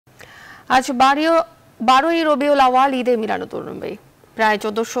আজ 12ই রবিউল আওয়াল ঈদে মিলাদুন্নবী। প্রায়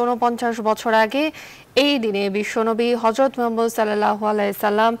 1449 বছর আগে এই দিনে বিশ্বনবী হযরত মুহাম্মদ সাল্লাল্লাহু আলাইহি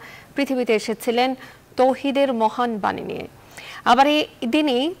সাল্লাম পৃথিবীতে এসেছিলেন তৌহিদের মহান বাণী নিয়ে। আবার এই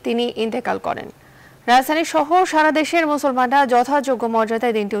দিনেই তিনি ইন্তেকাল করেন। রাজধানী সহ সারা দেশের মুসলমানরা যথাযোগ্য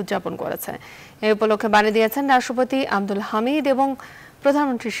মর্যাদায় দিনটি উদযাপন করেছে। এই উপলক্ষে বাণী দিয়েছেন রাষ্ট্রপতি আব্দুল হামিদ এবং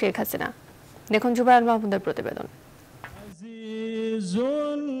প্রধানমন্ত্রী শেখ হাসিনা। দেখুন জুবায়ের মাহমুদের প্রতিবেদন।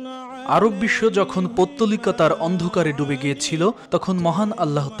 আরব বিশ্ব যখন পৌত্তলিকতার অন্ধকারে ডুবে গিয়েছিল, তখন মহান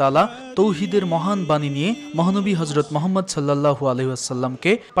আল্লাহ তাআলা তৌহিদের মহান বাণী নিয়ে মহানবী হযরত মুহাম্মদ সাল্লাল্লাহু আলাইহি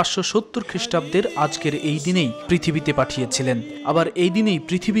ওয়াসাল্লামকে 570 খ্রিস্টাব্দের আজকের এই দিনেই পৃথিবীতে পাঠিয়েছিলেন। আবার এই দিনেই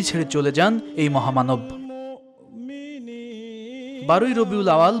পৃথিবী ছেড়ে চলে যান এই মহামানব। 12ই রবিউল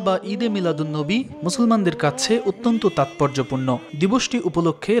আওয়াল বা ঈদে মিলাদুন্নবী মুসলমানদের কাছে অত্যন্ত তাৎপর্যপূর্ণ। দিবসটি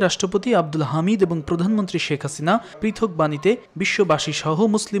উপলক্ষে রাষ্ট্রপতি আব্দুল হামিদ এবং প্রধানমন্ত্রী শেখ হাসিনা পৃথক বাণীতে বিশ্ববাসী সহ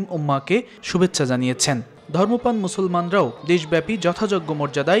মুসলিম উম্মাহকে শুভেচ্ছা জানিয়েছেন। ধর্মপ্রাণ মুসলমানরাও দেশব্যাপী যথাযোগ্য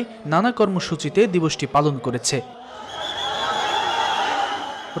মর্যাদায় নানা কর্মসূচিতে দিবসটি পালন করেছে।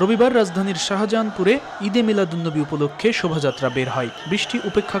 রবিবার রাজধানীর শাহজাহানপুরে ঈদে মিলাদুন্নবী উপলক্ষে শোভাযাত্রা বের হয়। বৃষ্টি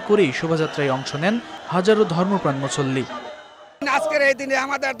উপেক্ষা করেই শোভাযাত্রায় অংশ নেন হাজারো ধর্মপ্রাণ মুসল্লি। আজকের এই দিনে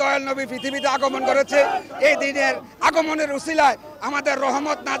আমাদের দয়াল নবী পৃথিবীতে আগমন করেছে। এই দিনের আগমনের উসিলায় আমাদের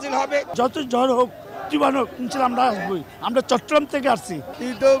রহমত নাজিল হবে। যত ঝড় হোক, জীবন হোক, ইনশাআল্লাহ আমরা আসবই। আমরা চট্টগ্রাম থেকে আসছি।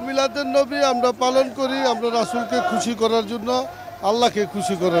 ঈদ মিলাদুন্নবী আমরা পালন করি আমরা রাসূলকে খুশি করার জন্য, আল্লাহকে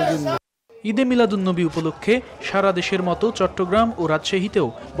খুশি করার জন্য। ঈদে মিলাদুন্নবী উপলক্ষে সারা দেশের মতো চট্টগ্রাম ও রাজশাহীতেও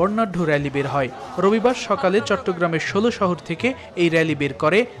বর্ণাঢ্য র্যালি বের হয়। রবিবার সকালে চট্টগ্রামের 16 শহর থেকে এই র্যালি বের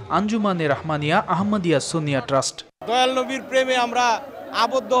করে আঞ্জুমানে রহমানিয়া আহমদিয়া সুন্নিয়া ট্রাস্ট। দয়াল নবীর প্রেমে আমরা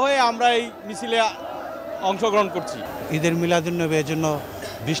আবদ্ধ হয়ে আমরা এই মিছিলে অংশগ্রহণ করছি। ঈদের মিলাদুন্নবীর জন্য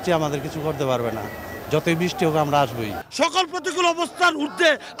বৃষ্টি আমাদের কিছু করতে পারবে না, যতই বৃষ্টি হোক আমরা আসবই। সকল প্রতিকূল অবস্থার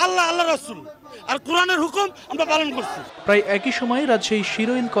ঊর্ধ্বে আল্লাহ, আল্লাহ রাসূল আর কোরআনের হুকুম আমরা পালন করছি। প্রায় একই সময়ে রাজশাহী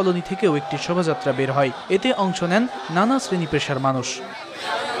শিরোইন কলোনি থেকেও একটি শোভাযাত্রা বের হয়। এতে অংশ নেন নানা শ্রেণী পেশার মানুষ।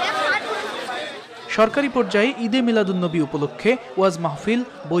 সরকারি পর্যায়ে ঈদে মিলাদুন্নবী উপলক্ষে ওয়াজ মাহফিল,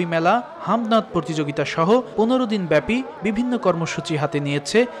 বইমেলা, হামদনাদ প্রতিযোগিতা সহ 15 দিন ব্যাপী বিভিন্ন কর্মসূচি হাতে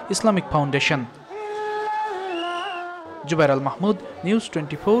নিয়েছে Islamic foundation. Zubair Mahmud, news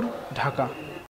 24, Dhaka.